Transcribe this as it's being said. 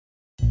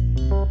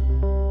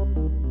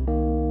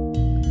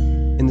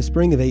the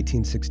spring of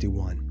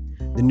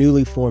 1861, the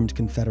newly formed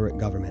Confederate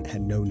government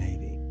had no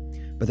navy,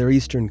 but their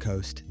eastern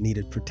coast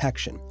needed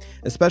protection,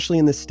 especially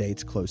in the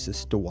states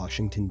closest to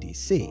Washington,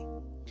 D.C.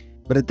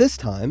 But at this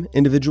time,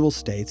 individual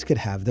states could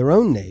have their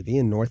own navy,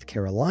 and North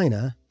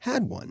Carolina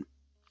had one.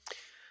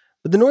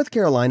 But the North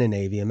Carolina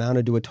Navy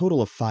amounted to a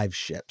total of 5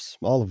 ships,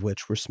 all of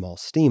which were small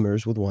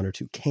steamers with 1 or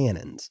 2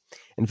 cannons.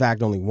 In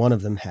fact, only one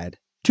of them had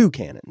 2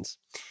 cannons.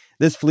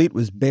 This fleet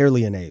was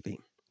barely a navy,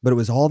 but it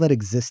was all that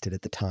existed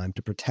at the time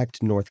to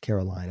protect North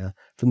Carolina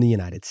from the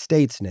United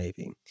States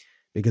Navy.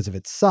 Because of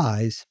its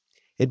size,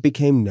 it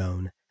became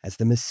known as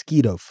the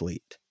Mosquito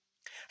Fleet.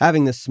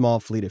 Having this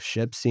small fleet of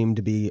ships seemed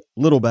to be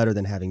little better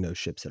than having no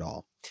ships at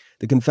all.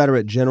 The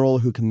Confederate general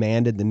who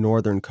commanded the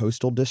Northern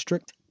Coastal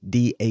District,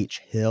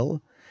 D.H.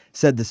 Hill,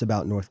 said this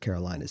about North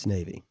Carolina's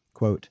Navy,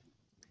 quote,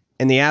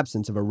 "In the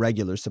absence of a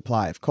regular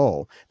supply of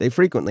coal, they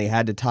frequently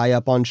had to tie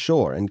up on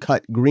shore and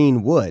cut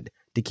green wood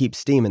to keep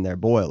steam in their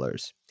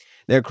boilers.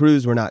 Their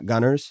crews were not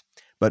gunners,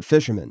 but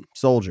fishermen,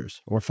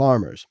 soldiers, or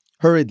farmers,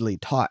 hurriedly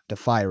taught to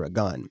fire a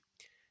gun.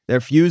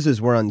 Their fuses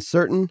were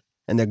uncertain,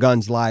 and their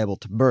guns liable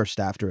to burst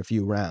after a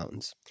few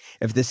rounds.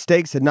 If the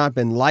stakes had not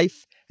been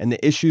life, and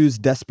the issues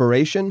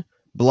desperation,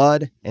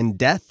 blood, and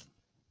death,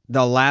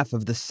 the laugh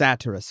of the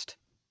satirist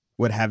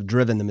would have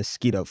driven the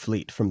Mosquito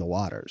Fleet from the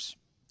waters."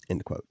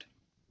 End quote.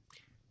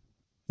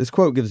 This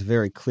quote gives a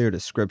very clear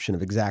description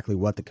of exactly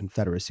what the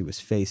Confederacy was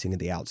facing at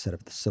the outset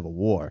of the Civil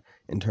War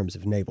in terms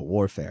of naval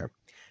warfare.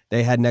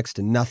 They had next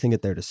to nothing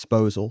at their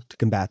disposal to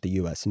combat the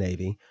U.S.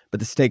 Navy,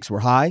 but the stakes were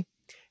high,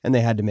 and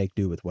they had to make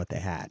do with what they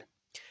had.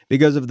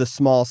 Because of the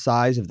small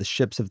size of the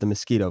ships of the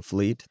Mosquito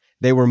Fleet,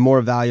 they were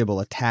more valuable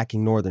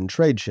attacking northern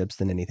trade ships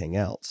than anything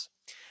else.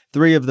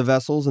 3 of the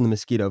vessels in the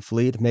Mosquito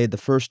Fleet made the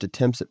first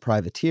attempts at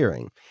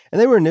privateering,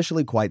 and they were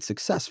initially quite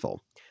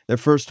successful. Their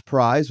first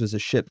prize was a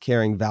ship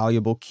carrying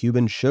valuable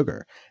Cuban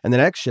sugar, and the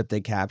next ship they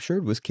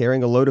captured was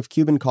carrying a load of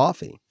Cuban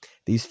coffee.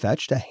 These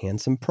fetched a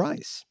handsome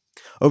price.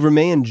 Over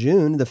May and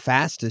June, the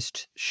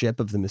fastest ship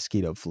of the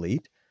Mosquito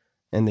Fleet,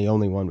 and the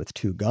only one with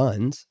 2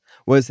 guns,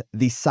 was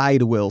the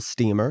sidewheel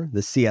steamer,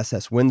 the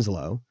CSS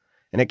Winslow,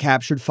 and it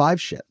captured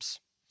 5 ships.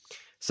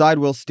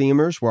 Sidewheel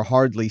steamers were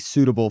hardly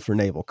suitable for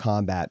naval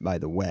combat, by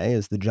the way,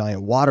 as the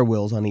giant water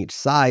wheels on each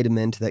side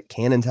meant that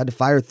cannons had to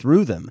fire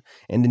through them,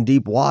 and in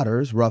deep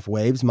waters, rough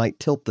waves might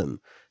tilt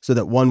them, so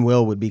that one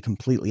wheel would be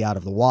completely out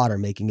of the water,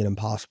 making it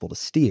impossible to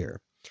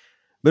steer.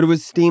 But it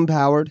was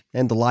steam-powered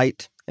and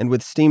light, and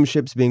with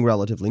steamships being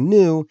relatively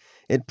new,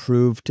 it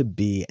proved to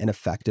be an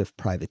effective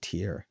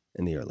privateer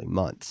in the early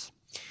months.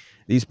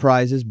 These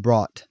prizes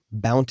brought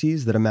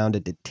bounties that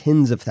amounted to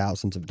tens of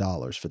thousands of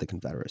dollars for the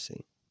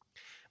Confederacy.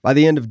 By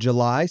the end of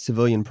July,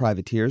 civilian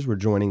privateers were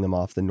joining them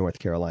off the North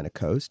Carolina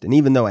coast, and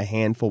even though a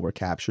handful were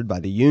captured by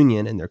the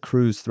Union and their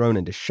crews thrown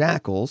into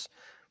shackles,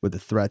 with the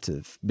threats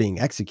of being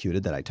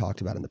executed that I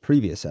talked about in the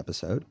previous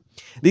episode,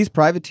 these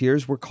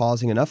privateers were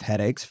causing enough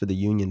headaches for the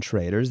Union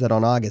traders that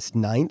on August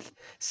 9th,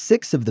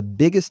 6 of the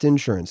biggest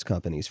insurance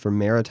companies for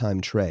maritime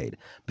trade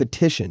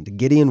petitioned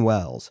Gideon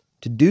Welles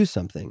to do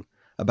something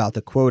about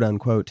the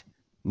quote-unquote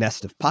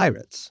nest of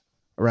pirates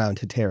around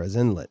Hatteras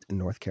Inlet in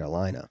North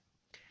Carolina.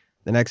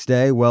 The next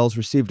day, Welles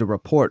received a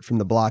report from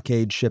the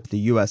blockade ship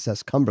the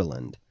USS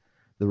Cumberland.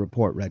 The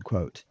report read,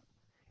 quote,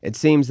 "It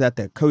seems that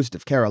the coast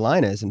of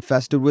Carolina is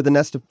infested with a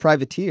nest of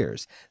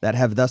privateers that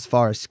have thus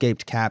far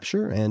escaped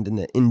capture and, in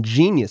the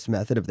ingenious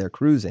method of their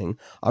cruising,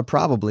 are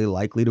probably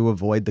likely to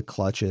avoid the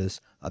clutches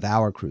of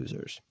our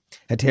cruisers.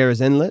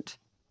 Hatteras Inlet,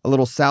 a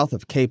little south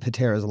of Cape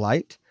Hatteras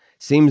Light,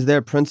 seems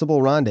their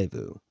principal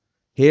rendezvous.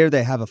 Here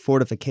they have a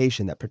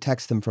fortification that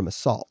protects them from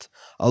assault.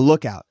 A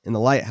lookout in the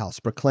lighthouse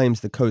proclaims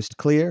the coast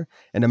clear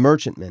and a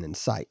merchantman in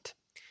sight.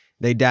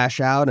 They dash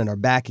out and are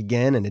back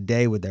again in a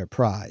day with their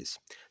prize.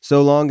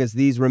 So long as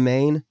these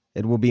remain,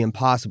 it will be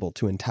impossible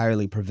to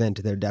entirely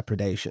prevent their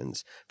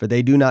depredations, for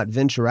they do not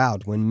venture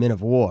out when men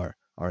of war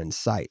are in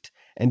sight,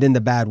 and in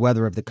the bad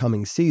weather of the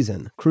coming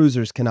season,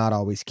 cruisers cannot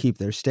always keep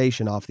their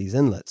station off these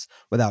inlets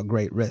without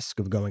great risk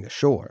of going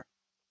ashore."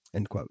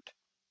 End quote.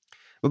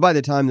 But by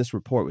the time this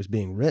report was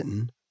being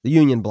written, the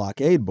Union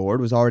Blockade Board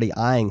was already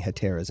eyeing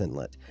Hatteras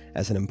Inlet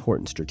as an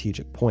important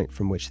strategic point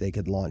from which they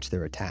could launch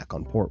their attack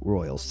on Port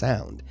Royal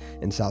Sound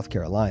in South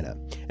Carolina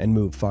and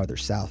move farther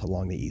south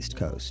along the East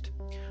Coast.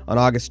 On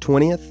August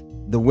 20th,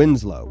 the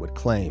Winslow would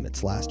claim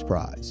its last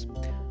prize.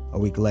 A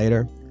week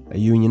later, a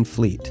Union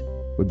fleet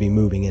would be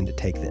moving in to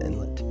take the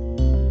inlet.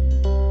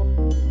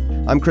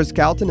 I'm Chris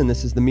Calton, and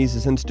this is the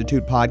Mises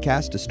Institute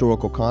podcast,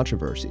 Historical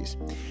Controversies.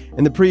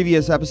 In the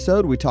previous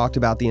episode, we talked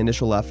about the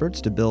initial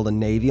efforts to build a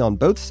navy on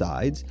both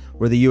sides,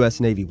 where the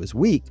U.S. Navy was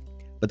weak,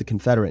 but the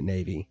Confederate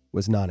Navy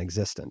was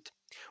non-existent.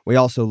 We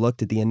also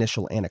looked at the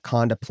initial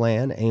Anaconda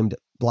Plan aimed at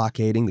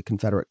blockading the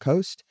Confederate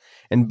coast,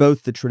 and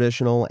both the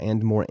traditional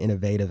and more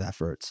innovative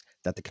efforts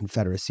that the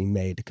Confederacy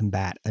made to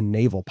combat a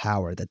naval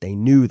power that they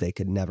knew they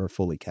could never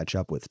fully catch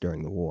up with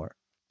during the war.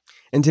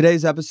 In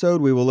today's episode,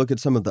 we will look at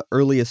some of the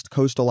earliest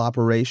coastal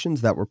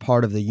operations that were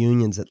part of the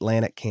Union's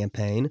Atlantic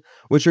campaign,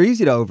 which are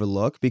easy to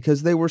overlook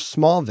because they were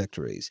small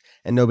victories,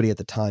 and nobody at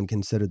the time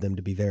considered them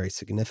to be very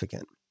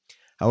significant.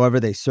 However,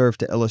 they serve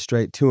to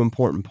illustrate two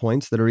important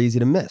points that are easy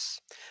to miss.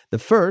 The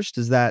first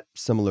is that,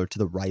 similar to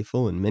the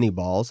rifle and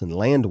mini-balls in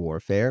land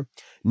warfare,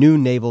 new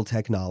naval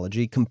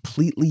technology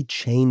completely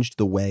changed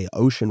the way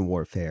ocean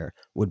warfare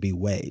would be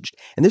waged,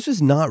 and this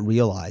was not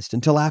realized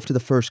until after the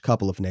first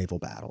couple of naval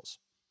battles.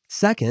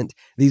 Second,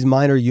 these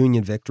minor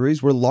Union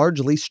victories were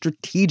largely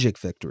strategic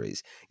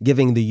victories,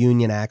 giving the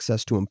Union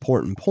access to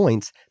important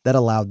points that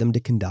allowed them to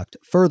conduct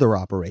further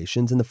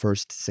operations in the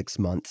first 6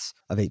 months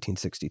of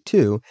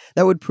 1862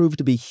 that would prove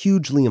to be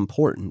hugely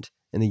important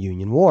in the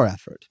Union war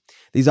effort.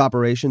 These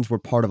operations were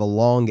part of a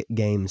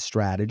long-game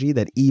strategy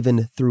that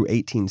even through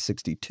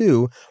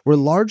 1862 were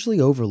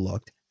largely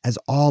overlooked as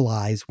all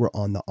eyes were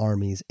on the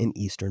armies in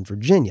eastern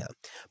Virginia.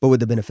 But with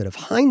the benefit of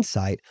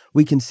hindsight,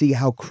 we can see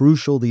how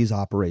crucial these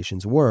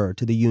operations were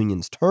to the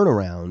Union's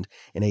turnaround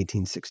in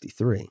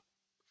 1863.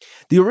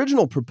 The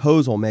original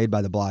proposal made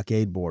by the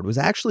Blockade Board was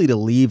actually to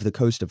leave the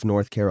coast of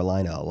North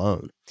Carolina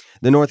alone.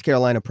 The North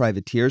Carolina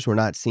privateers were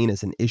not seen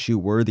as an issue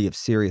worthy of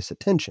serious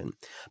attention,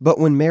 but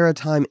when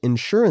maritime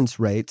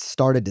insurance rates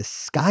started to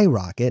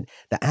skyrocket,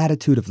 the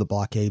attitude of the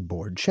Blockade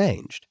Board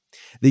changed.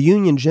 The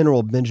Union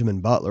General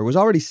Benjamin Butler was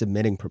already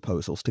submitting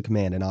proposals to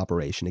command an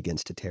operation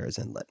against Hatteras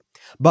Inlet.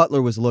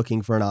 Butler was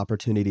looking for an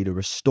opportunity to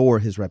restore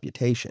his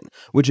reputation,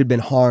 which had been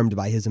harmed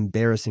by his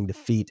embarrassing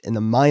defeat in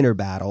the minor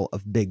battle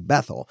of Big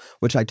Bethel,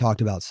 which I talked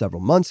about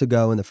several months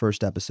ago in the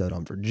first episode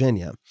on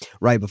Virginia,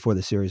 right before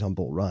the series on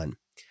Bull Run.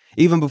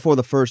 Even before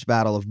the first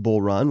battle of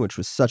Bull Run, which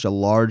was such a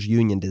large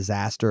Union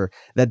disaster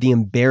that the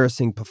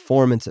embarrassing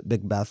performance at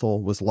Big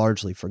Bethel was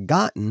largely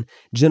forgotten,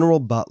 General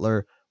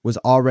Butler was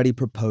already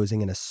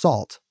proposing an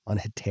assault on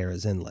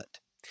Hatteras Inlet.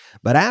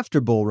 But after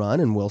Bull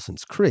Run and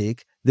Wilson's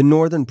Creek, the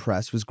Northern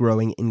press was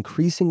growing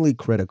increasingly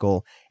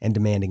critical and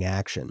demanding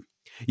action.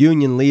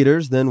 Union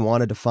leaders then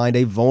wanted to find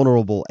a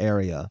vulnerable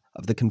area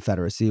of the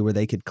Confederacy where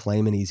they could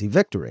claim an easy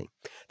victory.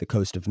 The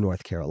coast of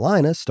North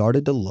Carolina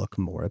started to look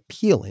more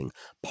appealing,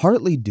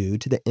 partly due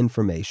to the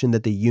information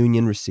that the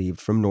Union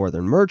received from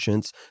Northern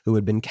merchants who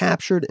had been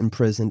captured,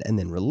 imprisoned, and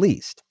then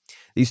released.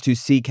 These two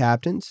sea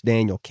captains,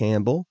 Daniel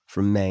Campbell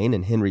from Maine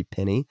and Henry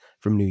Penny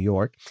from New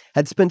York,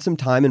 had spent some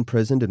time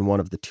imprisoned in one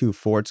of the two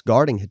forts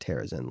guarding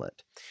Hatteras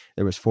Inlet.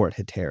 There was Fort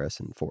Hatteras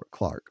and Fort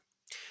Clark.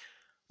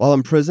 While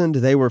imprisoned,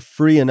 they were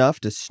free enough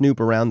to snoop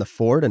around the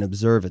fort and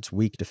observe its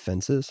weak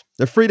defenses.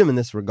 Their freedom in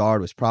this regard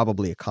was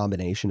probably a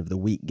combination of the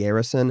weak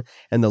garrison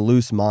and the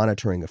loose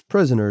monitoring of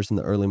prisoners in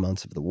the early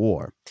months of the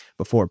war,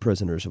 before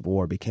prisoners of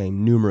war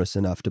became numerous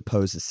enough to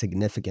pose a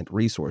significant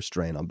resource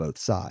drain on both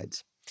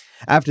sides.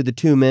 After the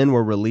two men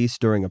were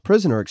released during a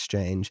prisoner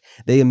exchange,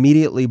 they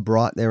immediately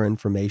brought their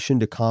information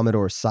to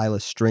Commodore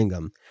Silas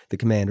Stringham, the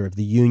commander of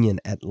the Union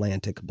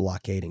Atlantic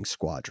blockading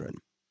squadron.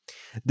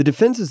 The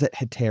defenses at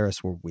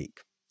Hatteras were weak.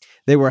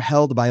 They were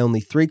held by only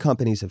 3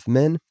 companies of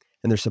men,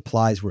 and their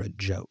supplies were a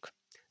joke.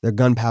 Their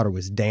gunpowder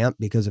was damp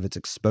because of its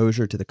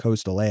exposure to the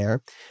coastal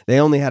air. They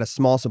only had a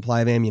small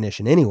supply of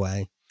ammunition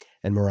anyway,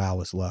 and morale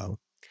was low.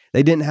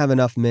 They didn't have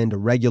enough men to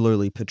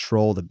regularly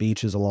patrol the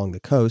beaches along the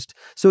coast,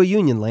 so a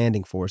Union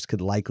landing force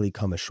could likely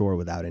come ashore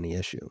without any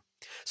issue.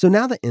 So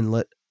now the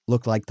inlet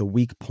looked like the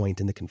weak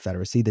point in the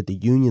Confederacy that the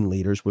Union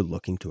leaders were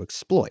looking to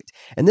exploit,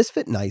 and this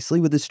fit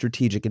nicely with the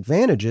strategic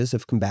advantages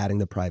of combating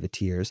the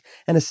privateers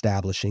and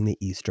establishing the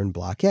Eastern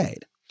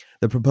Blockade.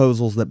 The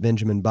proposals that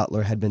Benjamin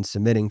Butler had been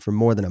submitting for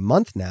more than a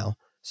month now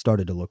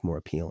started to look more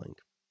appealing.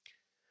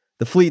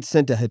 The fleet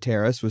sent to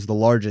Hatteras was the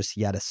largest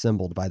yet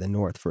assembled by the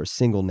North for a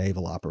single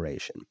naval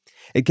operation.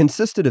 It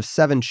consisted of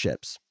 7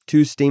 ships,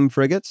 2 steam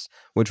frigates,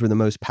 which were the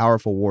most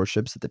powerful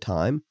warships at the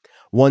time,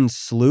 1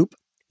 sloop,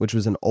 which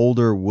was an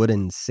older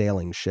wooden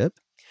sailing ship,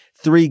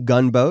 3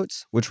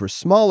 gunboats, which were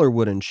smaller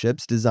wooden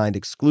ships designed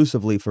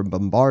exclusively for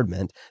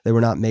bombardment. They were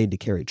not made to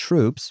carry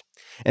troops,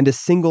 and a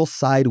single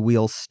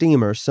side-wheel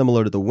steamer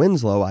similar to the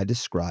Winslow I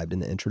described in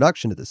the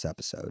introduction to this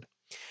episode.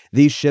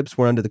 These ships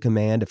were under the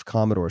command of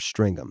Commodore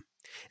Stringham.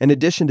 In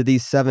addition to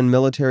these 7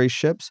 military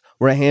ships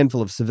were a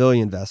handful of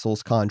civilian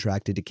vessels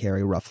contracted to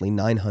carry roughly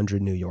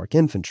 900 New York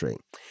infantry.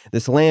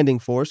 This landing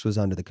force was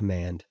under the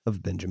command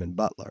of Benjamin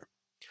Butler.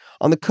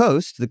 On the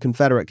coast, the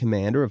Confederate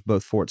commander of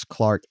both Forts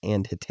Clark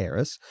and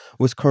Hatteras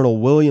was Colonel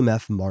William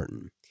F.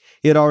 Martin.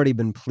 He had already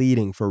been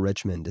pleading for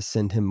Richmond to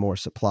send him more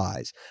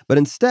supplies, but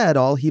instead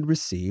all he'd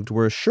received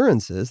were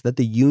assurances that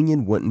the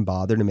Union wouldn't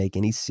bother to make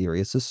any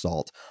serious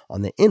assault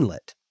on the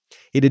inlet.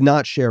 He did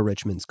not share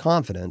Richmond's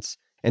confidence,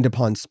 and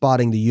upon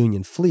spotting the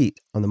Union fleet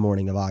on the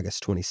morning of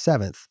August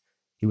 27th,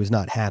 he was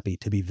not happy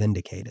to be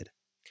vindicated.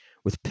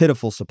 With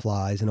pitiful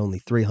supplies and only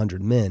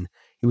 300 men,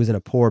 he was in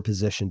a poor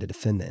position to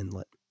defend the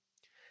inlet.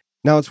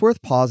 Now, it's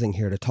worth pausing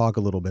here to talk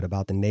a little bit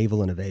about the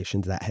naval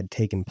innovations that had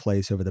taken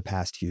place over the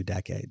past few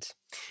decades.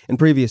 In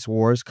previous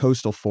wars,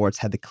 coastal forts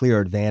had the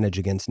clear advantage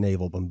against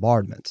naval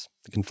bombardments.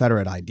 The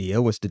Confederate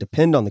idea was to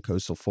depend on the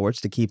coastal forts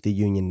to keep the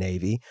Union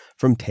Navy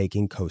from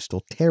taking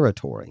coastal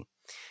territory.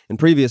 In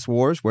previous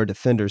wars, where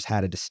defenders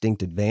had a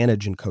distinct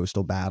advantage in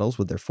coastal battles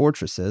with their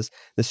fortresses,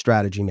 this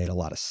strategy made a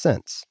lot of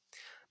sense.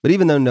 But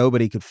even though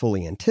nobody could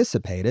fully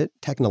anticipate it,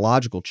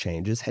 technological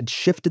changes had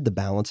shifted the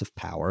balance of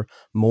power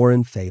more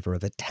in favor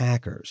of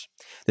attackers.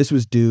 This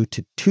was due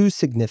to two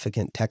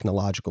significant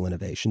technological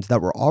innovations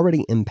that were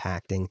already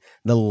impacting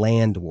the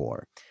land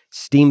war: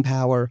 steam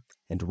power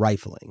and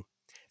rifling.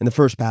 In the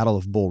First Battle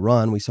of Bull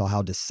Run, we saw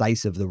how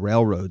decisive the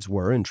railroads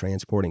were in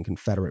transporting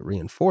Confederate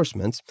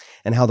reinforcements,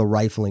 and how the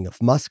rifling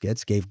of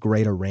muskets gave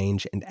greater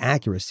range and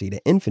accuracy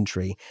to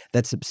infantry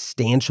that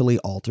substantially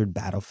altered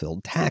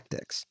battlefield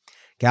tactics.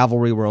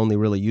 Cavalry were only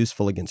really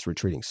useful against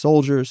retreating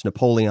soldiers.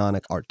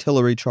 Napoleonic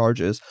artillery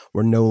charges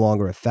were no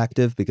longer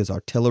effective because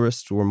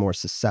artillerists were more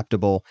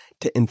susceptible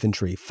to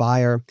infantry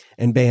fire,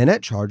 and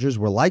bayonet charges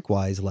were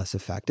likewise less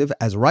effective,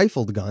 as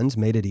rifled guns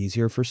made it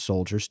easier for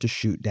soldiers to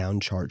shoot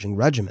down charging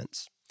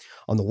regiments.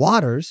 On the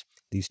waters,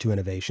 these two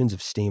innovations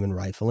of steam and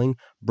rifling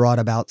brought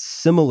about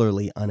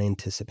similarly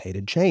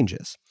unanticipated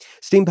changes.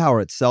 Steam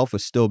power itself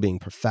was still being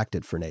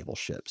perfected for naval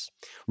ships.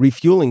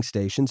 Refueling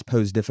stations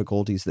posed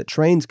difficulties that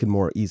trains could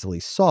more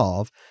easily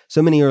solve,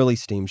 so many early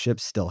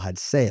steamships still had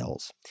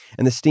sails.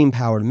 And the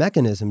steam-powered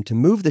mechanism to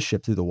move the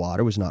ship through the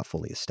water was not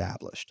fully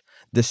established.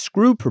 The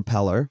screw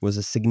propeller was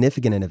a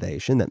significant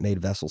innovation that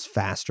made vessels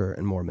faster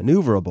and more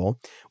maneuverable,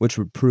 which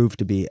would prove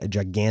to be a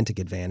gigantic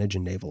advantage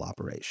in naval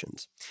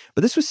operations.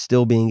 But this was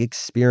still being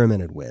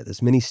experimented with,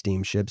 as many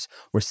steamships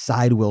were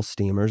sidewheel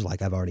steamers,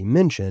 like I've already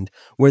mentioned,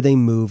 where they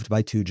moved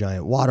by two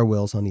giant water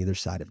wheels on either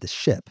side of the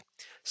ship.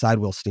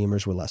 Sidewheel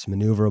steamers were less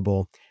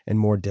maneuverable and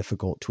more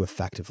difficult to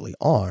effectively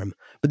arm,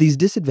 but these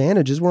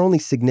disadvantages were only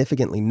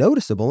significantly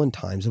noticeable in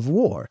times of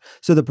war,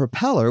 so the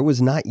propeller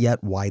was not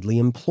yet widely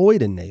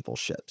employed in naval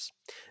ships.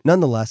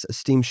 Nonetheless, a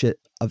steamship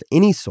of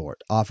any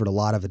sort offered a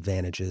lot of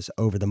advantages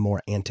over the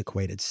more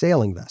antiquated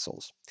sailing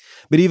vessels.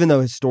 But even though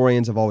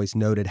historians have always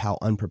noted how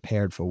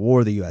unprepared for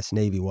war the U.S.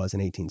 Navy was in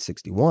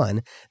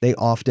 1861, they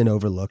often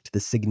overlooked the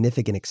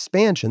significant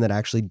expansion that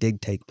actually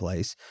did take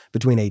place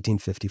between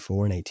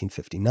 1854 and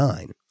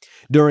 1859.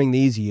 During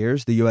these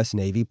years, the U.S.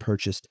 Navy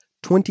purchased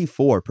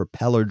 24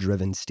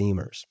 propeller-driven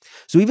steamers.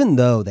 So even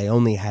though they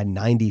only had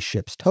 90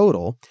 ships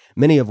total,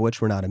 many of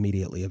which were not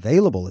immediately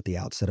available at the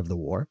outset of the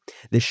war,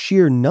 the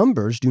sheer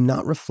numbers do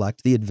not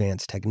reflect the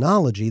advanced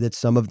technology that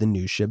some of the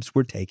new ships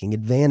were taking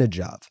advantage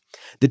of.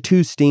 The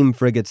two steam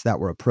frigates that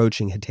were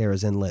approaching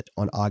Hatteras Inlet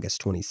on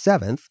August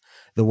 27th,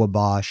 the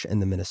Wabash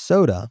and the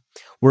Minnesota,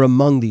 were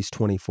among these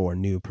 24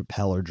 new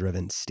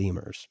propeller-driven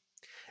steamers.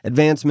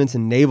 Advancements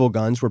in naval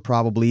guns were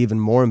probably even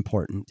more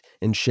important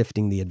in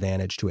shifting the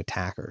advantage to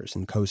attackers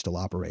in coastal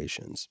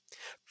operations.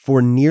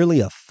 For nearly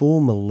a full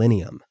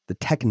millennium, the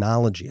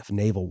technology of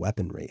naval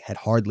weaponry had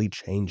hardly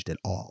changed at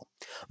all.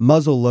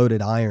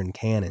 Muzzle-loaded iron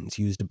cannons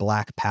used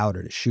black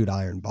powder to shoot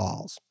iron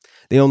balls.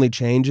 The only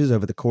changes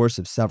over the course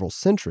of several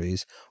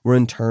centuries were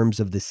in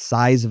terms of the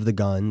size of the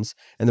guns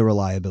and the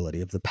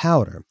reliability of the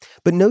powder,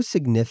 but no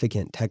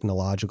significant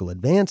technological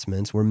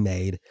advancements were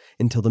made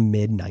until the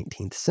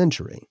mid-19th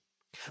century.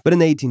 But in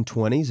the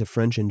 1820s, a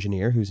French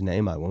engineer, whose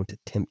name I won't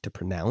attempt to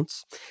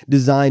pronounce,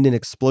 designed an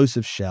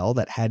explosive shell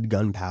that had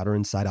gunpowder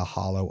inside a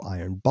hollow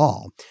iron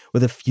ball,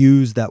 with a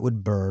fuse that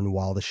would burn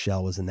while the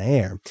shell was in the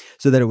air,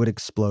 so that it would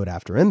explode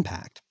after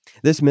impact.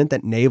 This meant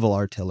that naval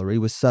artillery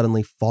was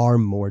suddenly far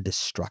more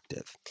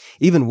destructive.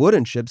 Even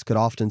wooden ships could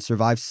often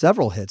survive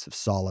several hits of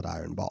solid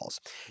iron balls.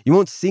 You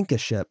won't sink a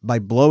ship by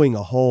blowing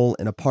a hole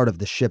in a part of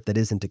the ship that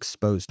isn't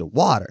exposed to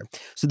water,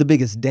 so the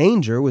biggest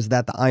danger was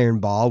that the iron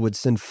ball would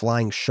send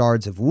flying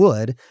shards of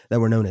wood that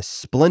were known as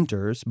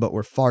splinters, but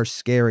were far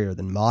scarier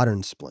than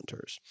modern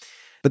splinters.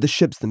 But the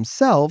ships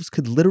themselves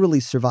could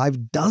literally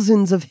survive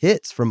dozens of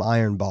hits from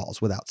iron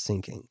balls without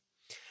sinking.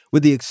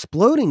 With the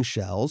exploding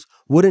shells,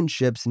 wooden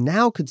ships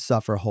now could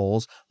suffer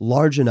holes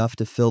large enough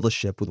to fill the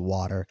ship with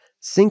water,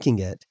 sinking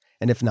it,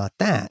 and if not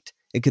that,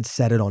 it could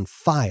set it on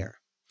fire.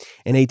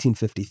 In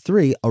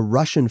 1853, a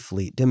Russian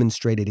fleet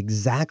demonstrated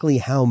exactly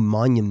how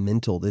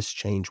monumental this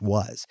change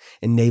was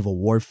in naval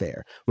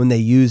warfare when they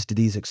used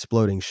these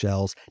exploding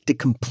shells to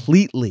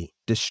completely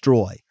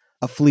destroy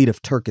a fleet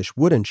of Turkish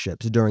wooden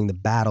ships during the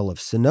Battle of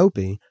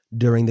Sinope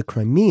during the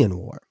Crimean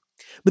War.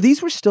 But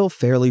these were still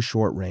fairly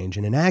short-range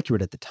and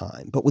inaccurate at the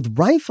time. But with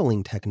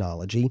rifling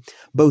technology,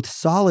 both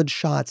solid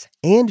shots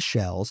and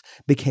shells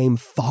became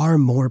far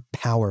more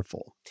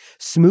powerful.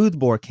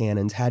 Smoothbore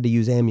cannons had to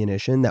use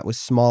ammunition that was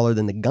smaller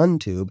than the gun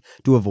tube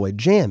to avoid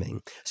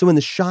jamming. So when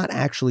the shot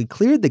actually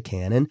cleared the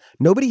cannon,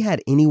 nobody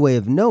had any way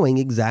of knowing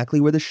exactly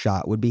where the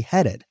shot would be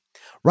headed.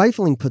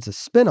 Rifling puts a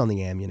spin on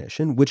the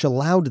ammunition, which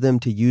allowed them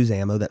to use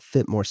ammo that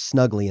fit more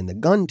snugly in the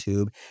gun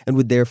tube and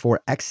would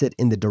therefore exit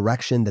in the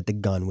direction that the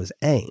gun was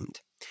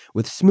aimed.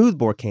 With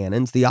smoothbore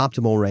cannons, the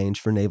optimal range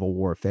for naval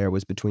warfare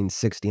was between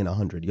 60 and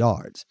 100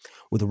 yards.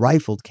 With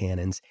rifled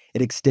cannons,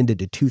 it extended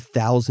to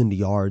 2,000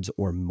 yards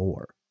or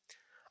more.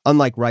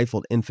 Unlike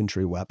rifled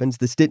infantry weapons,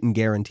 this didn't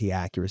guarantee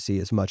accuracy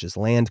as much as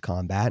land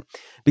combat,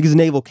 because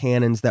naval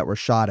cannons that were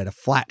shot at a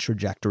flat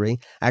trajectory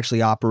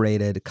actually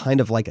operated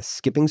kind of like a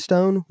skipping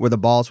stone, where the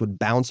balls would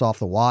bounce off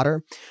the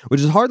water,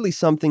 which is hardly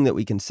something that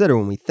we consider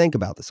when we think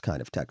about this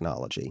kind of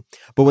technology.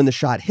 But when the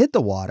shot hit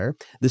the water,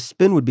 the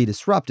spin would be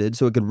disrupted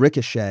so it could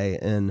ricochet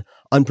in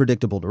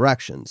unpredictable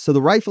directions. So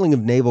the rifling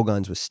of naval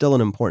guns was still an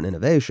important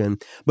innovation,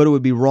 but it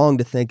would be wrong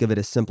to think of it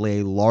as simply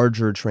a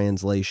larger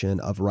translation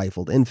of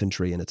rifled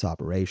infantry in its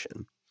operation.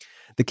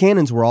 The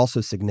cannons were also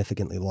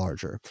significantly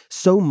larger,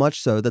 so much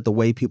so that the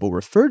way people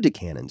referred to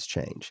cannons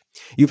changed.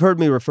 You've heard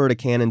me refer to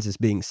cannons as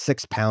being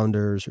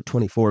 6-pounders or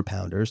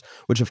 24-pounders,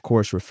 which of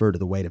course refer to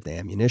the weight of the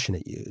ammunition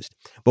it used.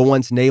 But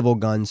once naval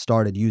guns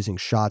started using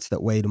shots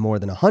that weighed more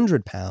than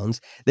 100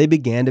 pounds, they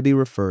began to be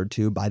referred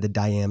to by the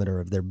diameter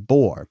of their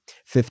bore,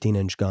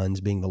 15-inch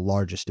guns being the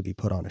largest to be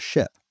put on a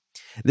ship.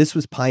 This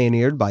was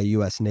pioneered by a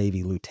U.S.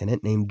 Navy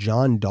lieutenant named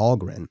John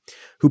Dahlgren,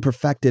 who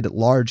perfected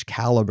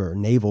large-caliber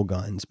naval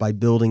guns by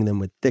building them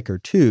with thicker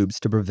tubes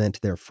to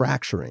prevent their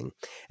fracturing.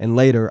 And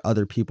later,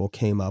 other people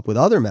came up with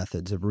other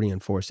methods of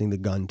reinforcing the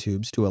gun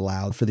tubes to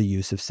allow for the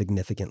use of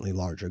significantly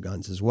larger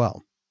guns as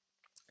well.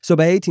 So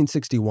by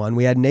 1861,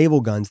 we had naval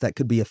guns that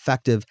could be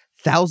effective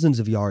thousands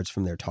of yards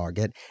from their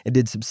target and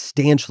did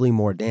substantially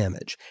more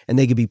damage, and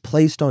they could be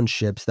placed on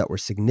ships that were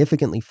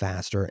significantly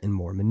faster and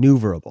more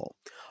maneuverable.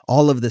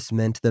 All of this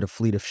meant that a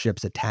fleet of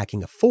ships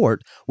attacking a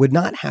fort would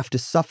not have to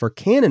suffer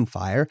cannon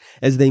fire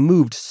as they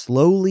moved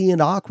slowly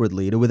and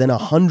awkwardly to within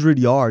 100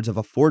 yards of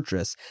a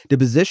fortress to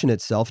position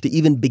itself to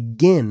even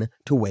begin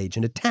to wage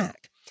an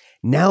attack.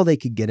 Now they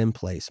could get in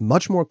place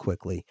much more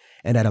quickly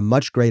and at a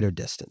much greater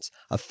distance,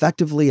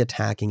 effectively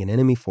attacking an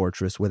enemy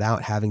fortress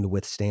without having to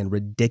withstand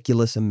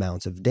ridiculous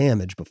amounts of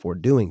damage before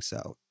doing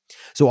so.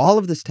 So all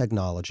of this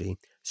technology,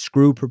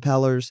 screw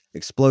propellers,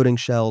 exploding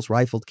shells,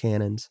 rifled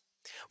cannons,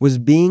 was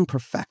being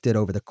perfected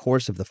over the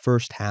course of the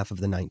first half of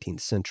the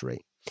 19th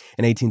century.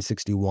 In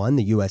 1861,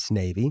 the U.S.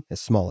 Navy,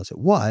 as small as it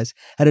was,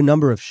 had a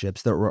number of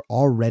ships that were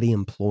already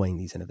employing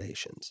these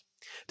innovations.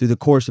 Through the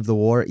course of the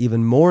war,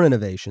 even more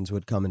innovations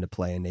would come into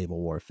play in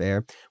naval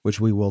warfare, which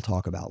we will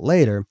talk about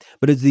later,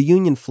 but as the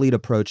Union fleet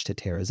approached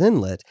Hatteras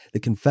Inlet, the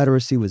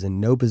Confederacy was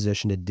in no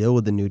position to deal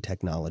with the new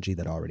technology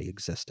that already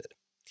existed.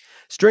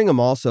 Stringham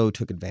also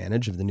took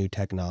advantage of the new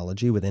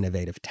technology with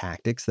innovative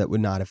tactics that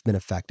would not have been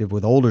effective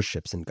with older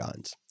ships and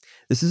guns.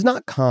 This is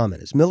not common,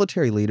 as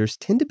military leaders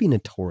tend to be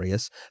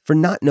notorious for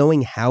not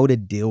knowing how to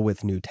deal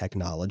with new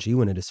technology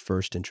when it is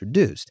first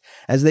introduced,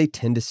 as they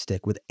tend to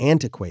stick with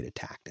antiquated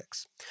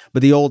tactics.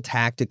 But the old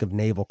tactic of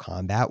naval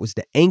combat was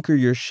to anchor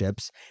your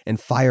ships and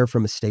fire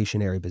from a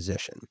stationary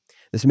position.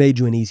 This made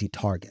you an easy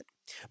target.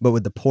 But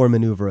with the poor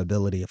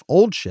maneuverability of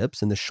old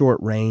ships and the short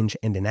range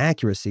and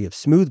inaccuracy of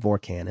smoothbore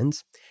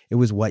cannons, it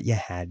was what you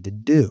had to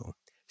do.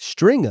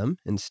 Stringham,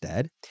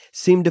 instead,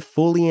 seemed to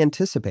fully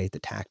anticipate the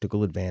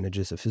tactical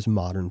advantages of his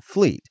modern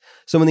fleet.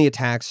 So when the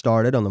attack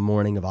started on the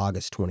morning of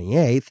August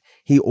 28th,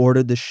 he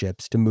ordered the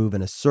ships to move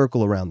in a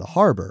circle around the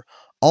harbor,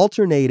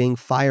 alternating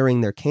firing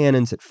their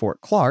cannons at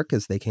Fort Clark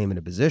as they came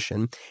into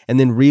position, and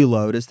then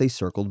reload as they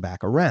circled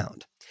back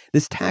around.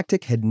 This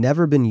tactic had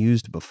never been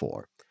used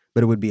before,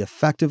 but it would be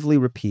effectively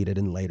repeated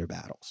in later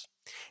battles.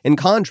 In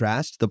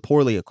contrast, the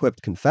poorly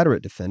equipped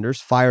Confederate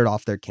defenders fired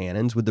off their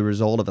cannons with the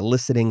result of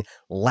eliciting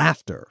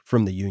laughter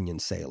from the Union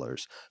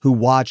sailors, who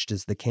watched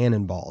as the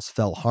cannonballs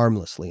fell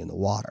harmlessly in the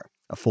water,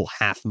 a full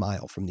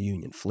half-mile from the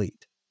Union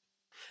fleet.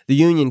 The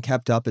Union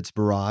kept up its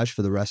barrage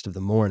for the rest of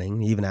the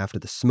morning, even after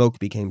the smoke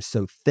became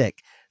so thick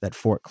that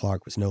Fort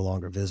Clark was no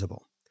longer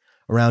visible.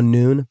 Around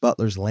noon,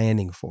 Butler's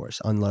landing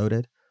force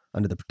unloaded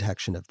under the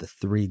protection of the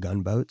 3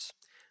 gunboats.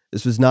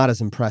 This was not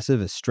as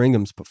impressive as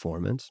Stringham's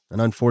performance. An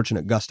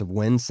unfortunate gust of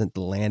wind sent the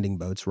landing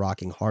boats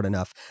rocking hard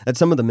enough that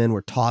some of the men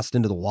were tossed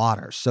into the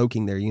water,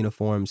 soaking their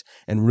uniforms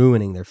and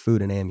ruining their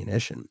food and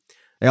ammunition.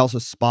 They also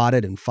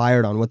spotted and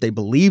fired on what they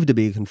believed to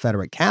be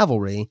Confederate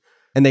cavalry,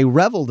 and they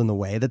reveled in the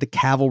way that the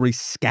cavalry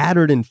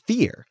scattered in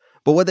fear.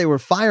 But what they were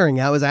firing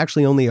at was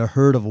actually only a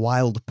herd of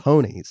wild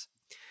ponies.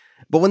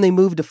 But when they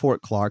moved to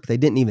Fort Clark, they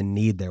didn't even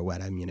need their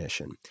wet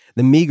ammunition.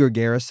 The meager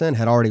garrison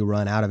had already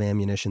run out of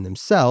ammunition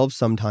themselves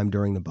sometime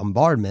during the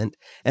bombardment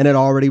and had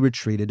already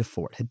retreated to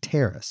Fort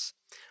Hatteras.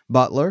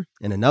 Butler,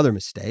 in another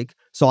mistake,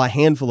 saw a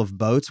handful of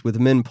boats with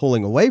men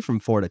pulling away from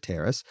Fort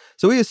Hatteras,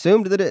 so he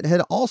assumed that it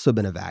had also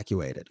been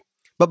evacuated.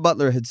 But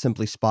Butler had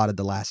simply spotted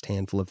the last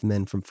handful of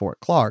men from Fort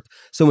Clark,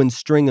 so when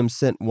Stringham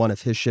sent one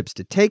of his ships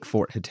to take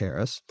Fort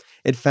Hatteras,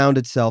 it found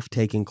itself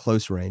taking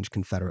close-range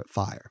Confederate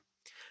fire.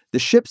 The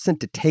ship sent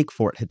to take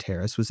Fort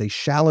Hatteras was a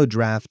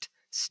shallow-draft,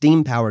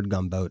 steam-powered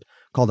gunboat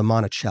called a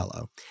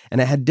Monticello, and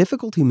it had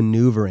difficulty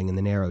maneuvering in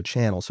the narrow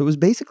channel, so it was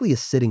basically a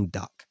sitting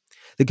duck.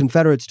 The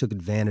Confederates took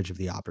advantage of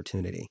the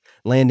opportunity,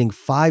 landing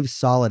 5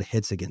 solid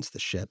hits against the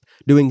ship,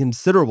 doing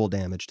considerable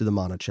damage to the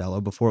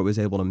Monticello before it was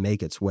able to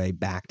make its way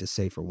back to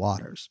safer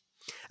waters.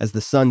 As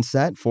the sun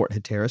set, Fort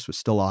Hatteras was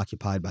still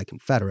occupied by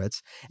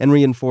Confederates, and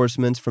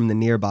reinforcements from the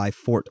nearby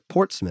Fort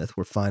Portsmouth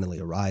were finally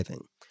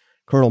arriving.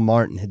 Colonel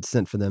Martin had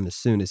sent for them as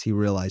soon as he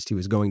realized he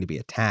was going to be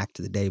attacked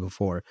the day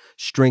before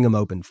Stringham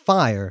opened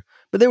fire,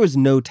 but there was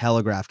no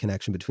telegraph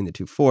connection between the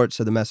two forts,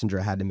 so the messenger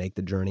had to make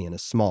the journey in a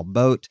small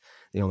boat,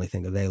 the only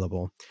thing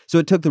available. So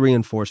it took the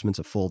reinforcements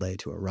a full day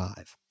to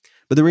arrive.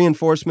 But the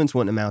reinforcements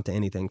wouldn't amount to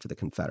anything for the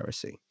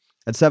Confederacy.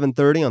 At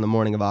 7:30 on the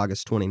morning of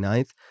August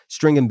 29th,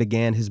 Stringham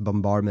began his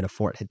bombardment of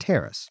Fort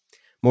Hatteras.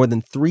 More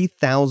than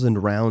 3,000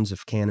 rounds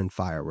of cannon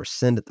fire were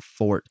sent at the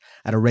fort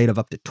at a rate of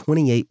up to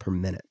 28 per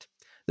minute.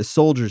 The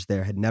soldiers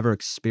there had never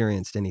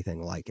experienced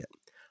anything like it.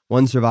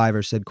 One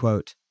survivor said,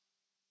 quote,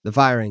 "The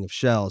firing of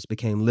shells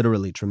became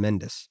literally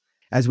tremendous,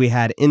 as we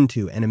had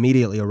into and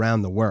immediately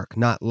around the work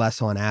not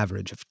less on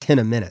average of 10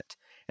 a minute,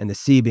 and the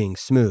sea being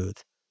smooth,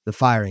 the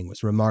firing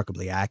was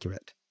remarkably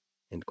accurate."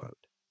 End quote.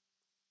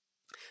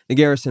 The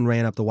garrison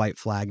ran up the white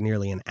flag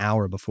nearly an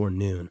hour before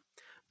noon.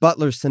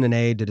 Butler sent an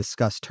aide to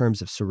discuss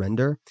terms of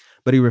surrender,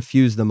 but he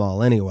refused them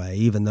all anyway,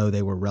 even though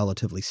they were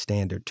relatively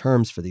standard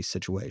terms for these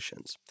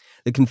situations.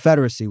 The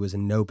Confederacy was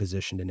in no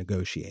position to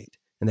negotiate,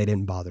 and they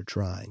didn't bother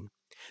trying.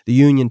 The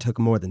Union took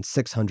more than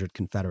 600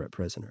 Confederate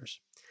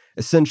prisoners.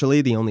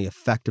 Essentially, the only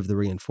effect of the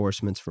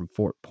reinforcements from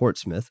Fort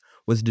Portsmouth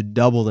was to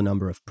double the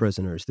number of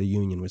prisoners the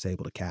Union was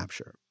able to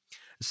capture.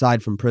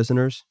 Aside from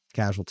prisoners,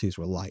 casualties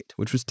were light,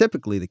 which was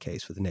typically the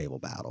case with naval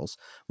battles,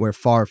 where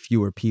far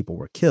fewer people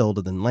were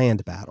killed than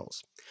land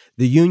battles.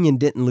 The Union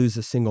didn't lose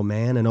a single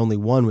man, and only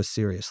one was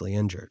seriously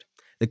injured.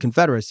 The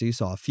Confederacy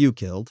saw a few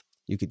killed,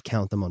 you could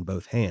count them on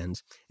both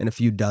hands, and a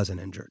few dozen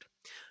injured.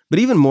 But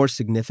even more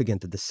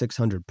significant than the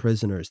 600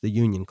 prisoners the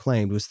Union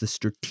claimed was the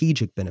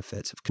strategic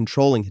benefits of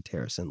controlling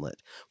Hatteras Inlet,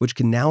 which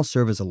can now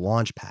serve as a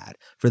launch pad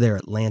for their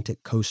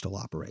Atlantic coastal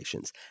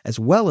operations, as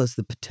well as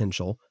the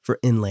potential for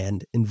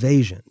inland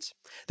invasions.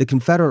 The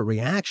Confederate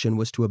reaction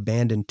was to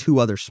abandon 2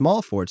 other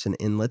small forts and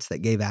inlets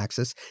that gave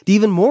access to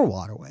even more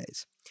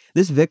waterways.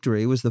 This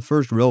victory was the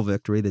first real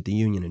victory that the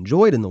Union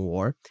enjoyed in the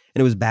war,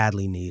 and it was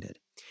badly needed.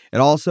 It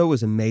also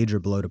was a major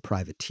blow to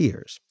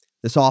privateers.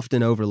 This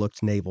often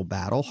overlooked naval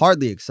battle,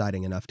 hardly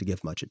exciting enough to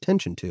give much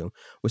attention to,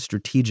 was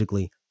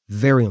strategically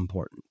very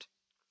important.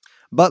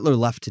 Butler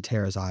left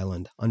Hatteras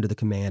Island under the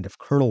command of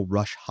Colonel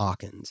Rush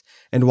Hawkins,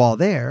 and while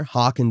there,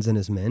 Hawkins and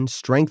his men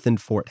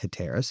strengthened Fort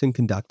Hatteras and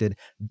conducted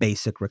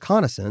basic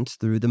reconnaissance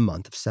through the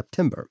month of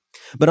September.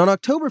 But on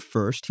October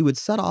 1st, he would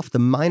set off the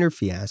minor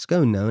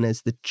fiasco known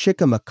as the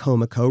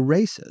Chickamaucomico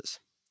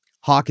Races.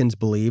 Hawkins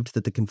believed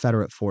that the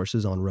Confederate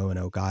forces on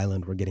Roanoke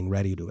Island were getting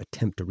ready to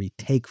attempt to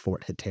retake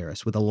Fort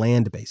Hatteras with a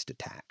land-based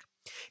attack.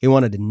 He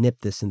wanted to nip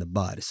this in the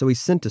bud, so he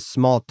sent a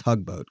small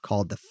tugboat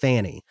called the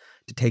Fanny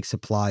to take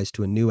supplies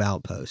to a new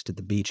outpost at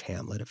the beach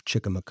hamlet of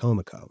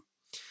Chickamaucomico.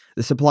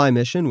 The supply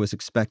mission was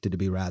expected to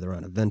be rather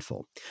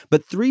uneventful,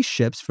 but 3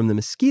 ships from the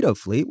Mosquito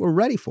Fleet were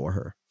ready for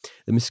her.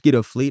 The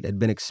Mosquito Fleet had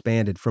been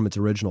expanded from its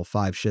original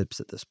 5 ships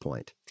at this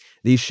point.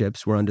 These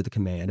ships were under the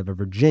command of a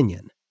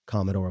Virginian,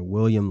 Commodore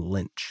William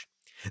Lynch.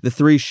 The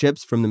 3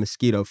 ships from the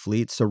Mosquito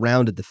Fleet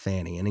surrounded the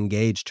Fanny and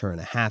engaged her in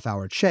a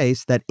half-hour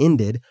chase that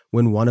ended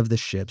when one of the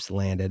ships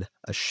landed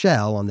a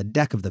shell on the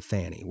deck of the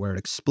Fanny, where it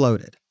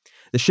exploded.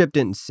 The ship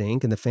didn't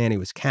sink, and the Fanny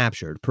was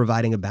captured,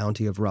 providing a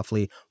bounty of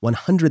roughly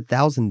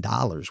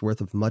 $100,000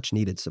 worth of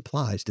much-needed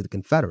supplies to the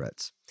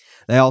Confederates.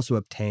 They also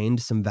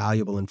obtained some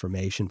valuable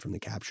information from the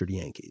captured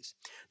Yankees.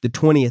 The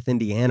 20th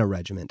Indiana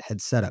Regiment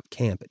had set up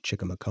camp at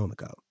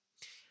Chickamaucomico.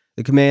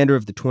 The commander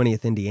of the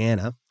 20th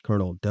Indiana,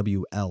 Colonel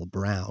W.L.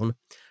 Brown,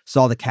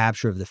 saw the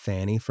capture of the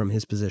Fanny from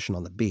his position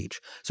on the beach,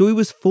 so he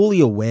was fully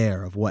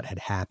aware of what had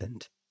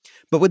happened.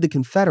 But with the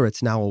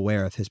Confederates now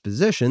aware of his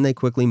position, they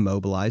quickly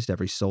mobilized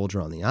every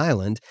soldier on the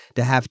island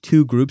to have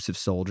 2 groups of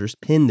soldiers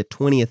pin the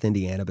 20th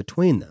Indiana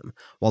between them,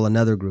 while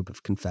another group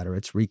of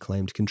Confederates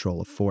reclaimed control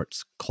of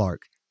Forts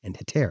Clark and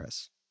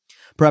Hatteras.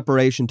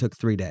 Preparation took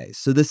 3 days,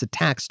 so this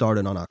attack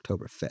started on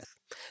October 5th.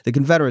 The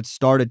Confederates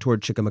started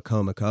toward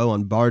Chickamaucomico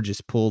on barges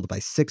pulled by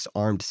 6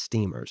 armed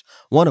steamers,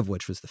 one of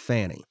which was the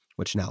Fanny,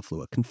 which now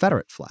flew a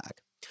Confederate flag.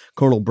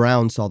 Colonel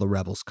Brown saw the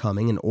rebels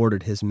coming and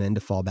ordered his men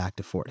to fall back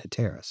to Fort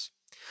Hatteras.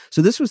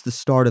 So this was the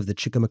start of the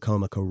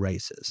Chickamaucomico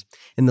Races.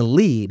 In the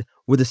lead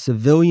were the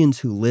civilians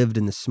who lived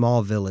in the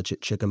small village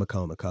at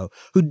Chickamaucomico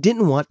who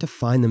didn't want to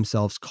find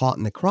themselves caught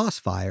in the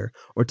crossfire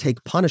or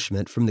take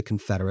punishment from the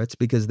Confederates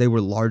because they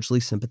were largely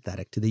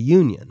sympathetic to the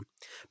Union.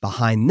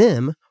 Behind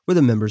them were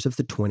the members of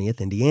the 20th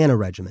Indiana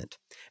Regiment.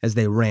 As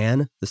they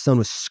ran, the sun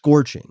was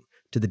scorching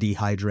to the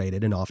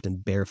dehydrated and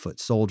often barefoot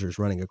soldiers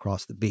running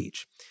across the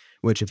beach,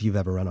 which if you've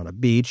ever run on a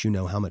beach, you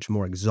know how much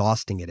more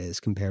exhausting it is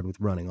compared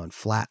with running on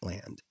flat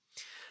land.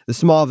 The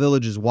small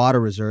village's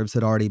water reserves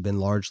had already been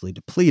largely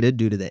depleted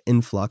due to the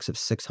influx of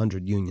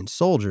 600 Union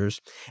soldiers,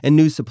 and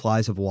new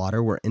supplies of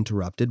water were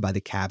interrupted by the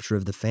capture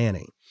of the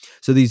Fanny.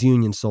 So these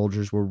Union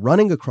soldiers were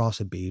running across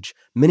a beach,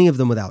 many of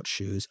them without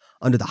shoes,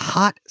 under the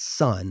hot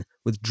sun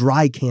with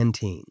dry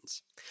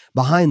canteens.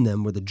 Behind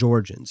them were the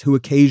Georgians, who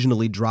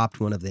occasionally dropped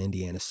one of the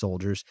Indiana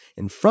soldiers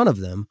in front of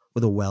them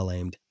with a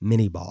well-aimed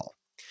mini-ball.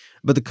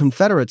 But the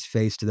Confederates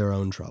faced their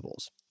own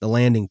troubles. The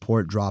landing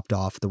port dropped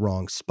off the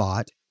wrong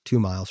spot, 2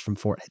 miles from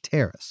Fort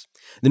Hatteras.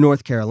 The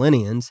North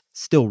Carolinians,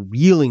 still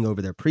reeling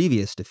over their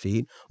previous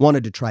defeat,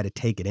 wanted to try to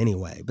take it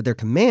anyway, but their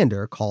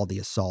commander called the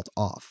assault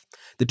off.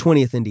 The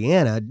 20th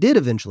Indiana did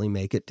eventually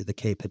make it to the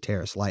Cape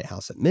Hatteras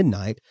lighthouse at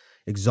midnight,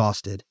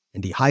 exhausted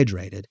and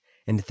dehydrated,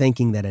 and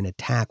thinking that an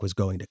attack was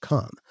going to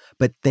come.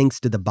 But thanks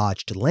to the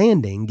botched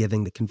landing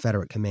giving the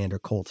Confederate commander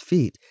cold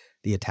feet,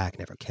 the attack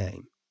never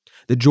came.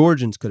 The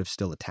Georgians could have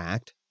still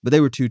attacked, but they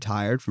were too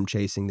tired from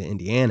chasing the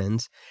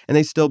Indianans, and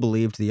they still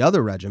believed the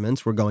other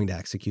regiments were going to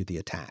execute the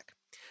attack.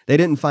 They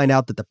didn't find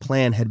out that the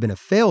plan had been a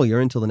failure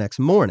until the next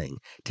morning,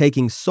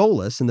 taking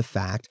solace in the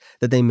fact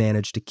that they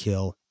managed to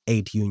kill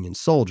 8 Union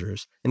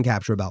soldiers and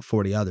capture about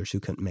 40 others who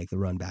couldn't make the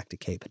run back to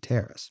Cape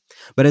Hatteras.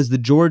 But as the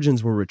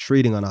Georgians were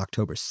retreating on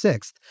October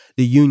 6th,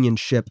 the Union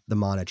ship, the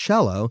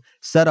Monticello,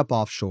 set up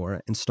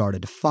offshore and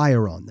started to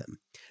fire on them.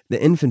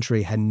 The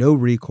infantry had no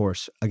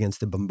recourse against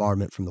the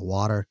bombardment from the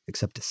water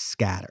except to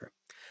scatter.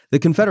 The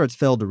Confederates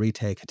failed to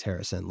retake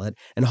Hatteras Inlet,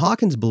 and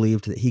Hawkins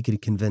believed that he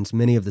could convince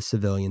many of the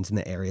civilians in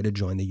the area to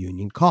join the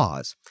Union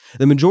cause.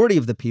 The majority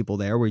of the people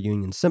there were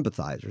Union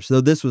sympathizers,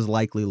 though this was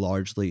likely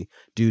largely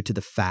due to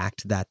the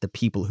fact that the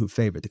people who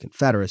favored the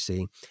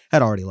Confederacy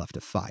had already left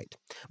to fight.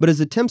 But his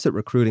attempts at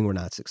recruiting were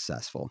not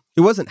successful. He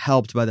wasn't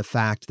helped by the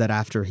fact that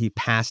after he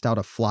passed out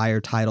a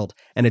flyer titled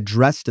 "An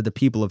Address to the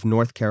People of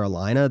North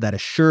Carolina" that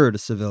assured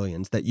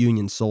civilians that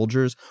Union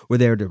soldiers were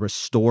there to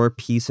restore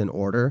peace and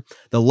order,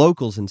 the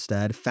locals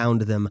instead found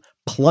them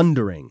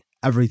plundering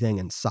everything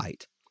in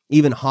sight.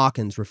 Even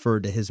Hawkins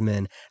referred to his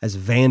men as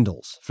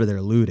vandals for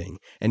their looting,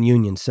 and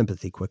Union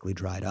sympathy quickly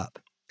dried up.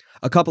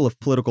 A couple of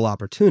political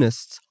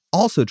opportunists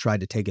also tried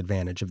to take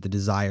advantage of the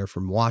desire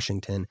from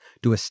Washington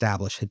to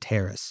establish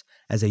Hatteras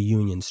as a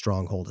Union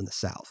stronghold in the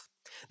South.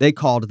 They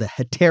called the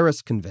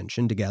Hatteras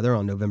Convention together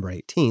on November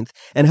 18th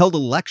and held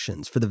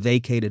elections for the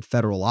vacated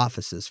federal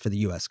offices for the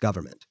U.S.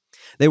 government.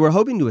 They were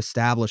hoping to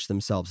establish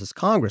themselves as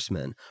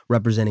congressmen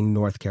representing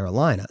North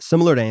Carolina,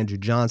 similar to Andrew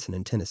Johnson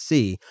in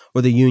Tennessee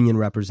or the Union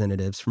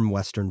representatives from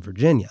Western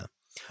Virginia.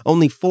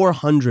 Only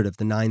 400 of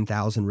the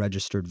 9,000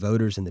 registered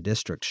voters in the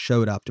district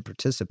showed up to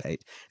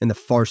participate in the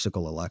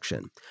farcical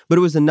election, but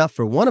it was enough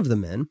for one of the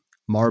men,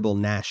 Marble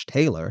Nash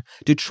Taylor,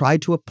 to try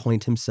to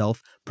appoint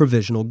himself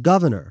provisional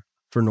governor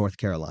for North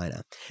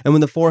Carolina. And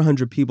when the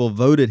 400 people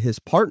voted his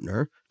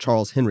partner,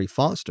 Charles Henry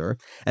Foster,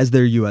 as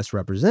their U.S.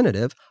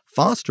 representative,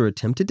 Foster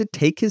attempted to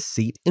take his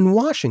seat in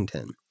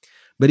Washington.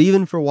 But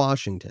even for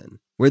Washington,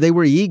 where they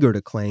were eager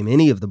to claim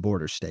any of the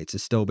border states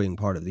as still being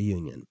part of the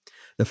Union,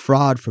 the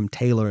fraud from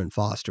Taylor and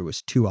Foster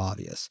was too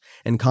obvious,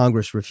 and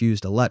Congress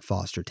refused to let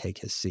Foster take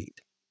his seat.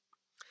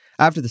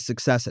 After the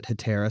success at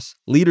Hatteras,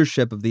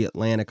 leadership of the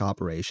Atlantic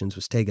operations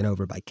was taken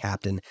over by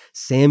Captain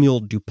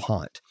Samuel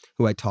DuPont,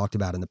 who I talked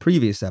about in the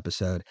previous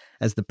episode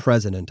as the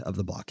president of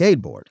the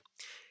Blockade Board.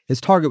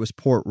 His target was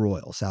Port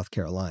Royal, South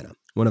Carolina,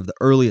 one of the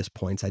earliest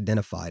points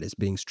identified as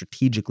being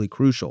strategically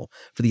crucial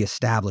for the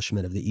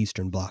establishment of the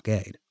Eastern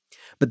Blockade.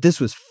 But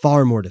this was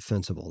far more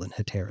defensible than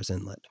Hatteras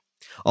Inlet.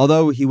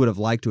 Although he would have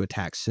liked to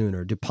attack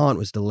sooner, DuPont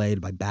was delayed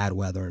by bad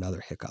weather and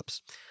other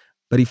hiccups.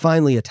 But he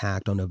finally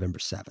attacked on November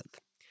 7th.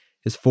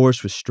 His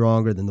force was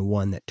stronger than the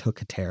one that took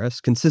Hatteras,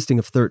 consisting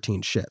of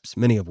 13 ships,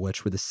 many of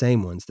which were the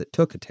same ones that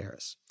took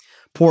Hatteras.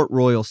 Port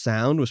Royal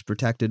Sound was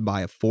protected by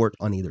a fort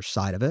on either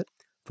side of it,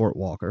 Fort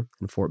Walker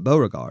and Fort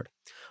Beauregard.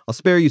 I'll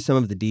spare you some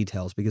of the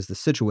details because the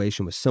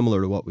situation was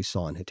similar to what we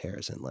saw in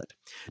Hatteras Inlet.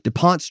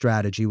 DuPont's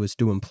strategy was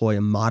to employ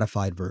a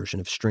modified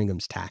version of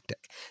Stringham's tactic,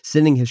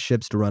 sending his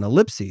ships to run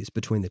ellipses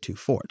between the two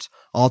forts,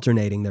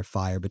 alternating their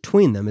fire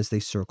between them as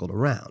they circled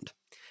around.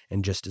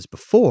 And just as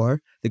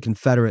before, the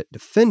Confederate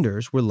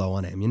defenders were low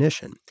on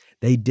ammunition.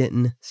 They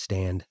didn't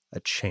stand a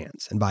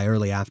chance, and by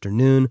early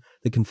afternoon,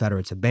 the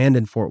Confederates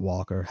abandoned Fort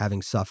Walker,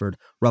 having suffered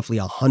roughly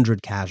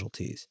 100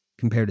 casualties,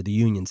 compared to the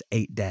Union's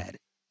 8 dead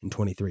and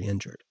 23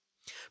 injured.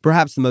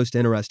 Perhaps the most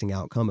interesting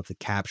outcome of the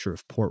capture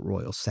of Port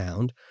Royal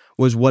Sound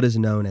was what is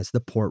known as the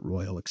Port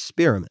Royal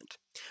Experiment.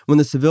 When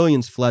the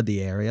civilians fled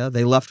the area,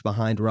 they left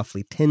behind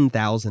roughly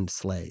 10,000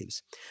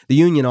 slaves. The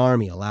Union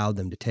Army allowed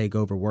them to take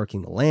over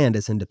working the land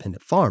as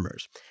independent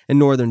farmers, and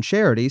Northern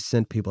Charities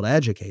sent people to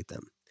educate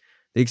them.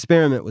 The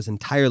experiment was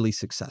entirely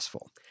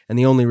successful, and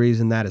the only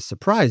reason that is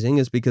surprising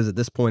is because at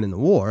this point in the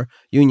war,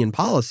 Union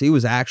policy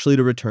was actually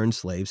to return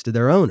slaves to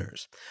their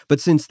owners. But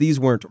since these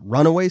weren't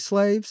runaway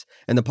slaves,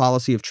 and the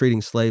policy of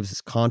treating slaves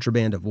as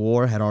contraband of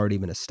war had already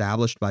been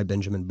established by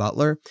Benjamin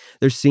Butler,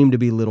 there seemed to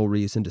be little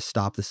reason to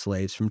stop the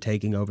slaves from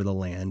taking over the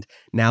land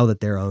now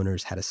that their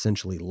owners had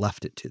essentially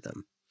left it to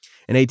them.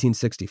 In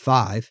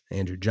 1865,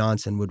 Andrew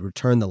Johnson would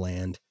return the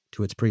land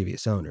to its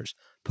previous owners,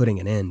 putting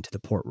an end to the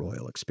Port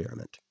Royal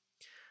experiment.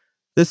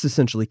 This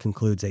essentially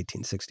concludes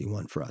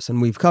 1861 for us,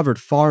 and we've covered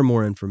far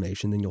more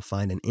information than you'll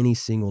find in any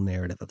single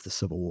narrative of the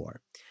Civil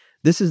War.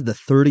 This is the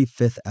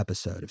 35th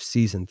episode of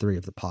Season 3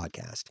 of the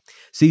podcast.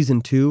 Season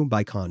 2,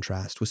 by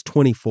contrast, was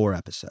 24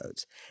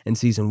 episodes, and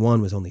Season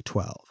 1 was only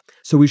 12.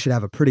 So we should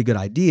have a pretty good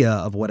idea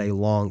of what a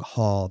long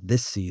haul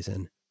this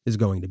season is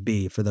going to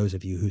be for those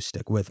of you who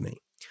stick with me.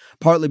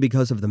 Partly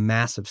because of the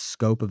massive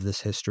scope of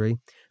this history,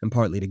 and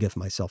partly to give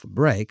myself a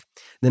break,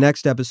 the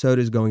next episode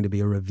is going to be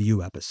a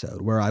review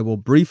episode where I will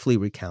briefly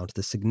recount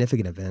the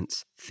significant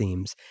events,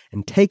 themes,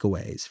 and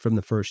takeaways from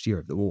the first year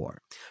of the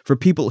war. For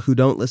people who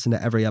don't listen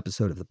to every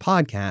episode of the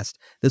podcast,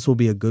 this will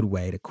be a good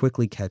way to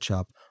quickly catch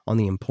up on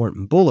the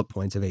important bullet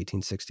points of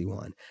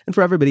 1861. And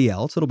for everybody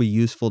else, it'll be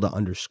useful to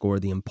underscore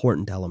the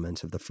important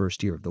elements of the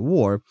first year of the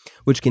war,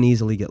 which can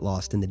easily get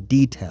lost in the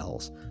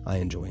details I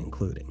enjoy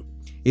including.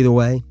 Either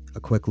way, a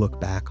quick look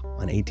back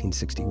on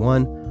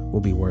 1861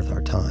 will be worth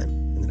our time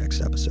in the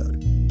next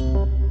episode.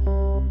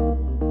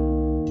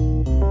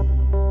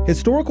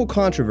 Historical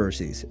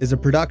Controversies is a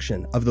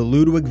production of the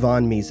Ludwig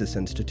von Mises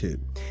Institute.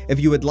 If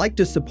you would like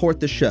to support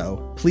the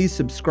show, please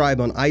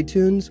subscribe on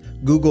iTunes,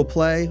 Google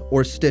Play,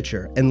 or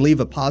Stitcher and leave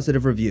a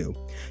positive review.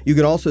 You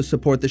can also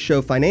support the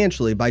show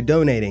financially by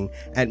donating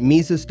at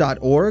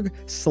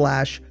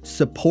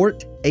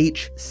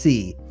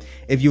mises.org/supporthc.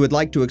 If you would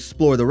like to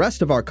explore the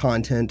rest of our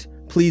content,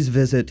 please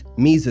visit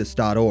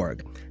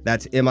mises.org.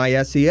 That's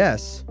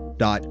MISES.org.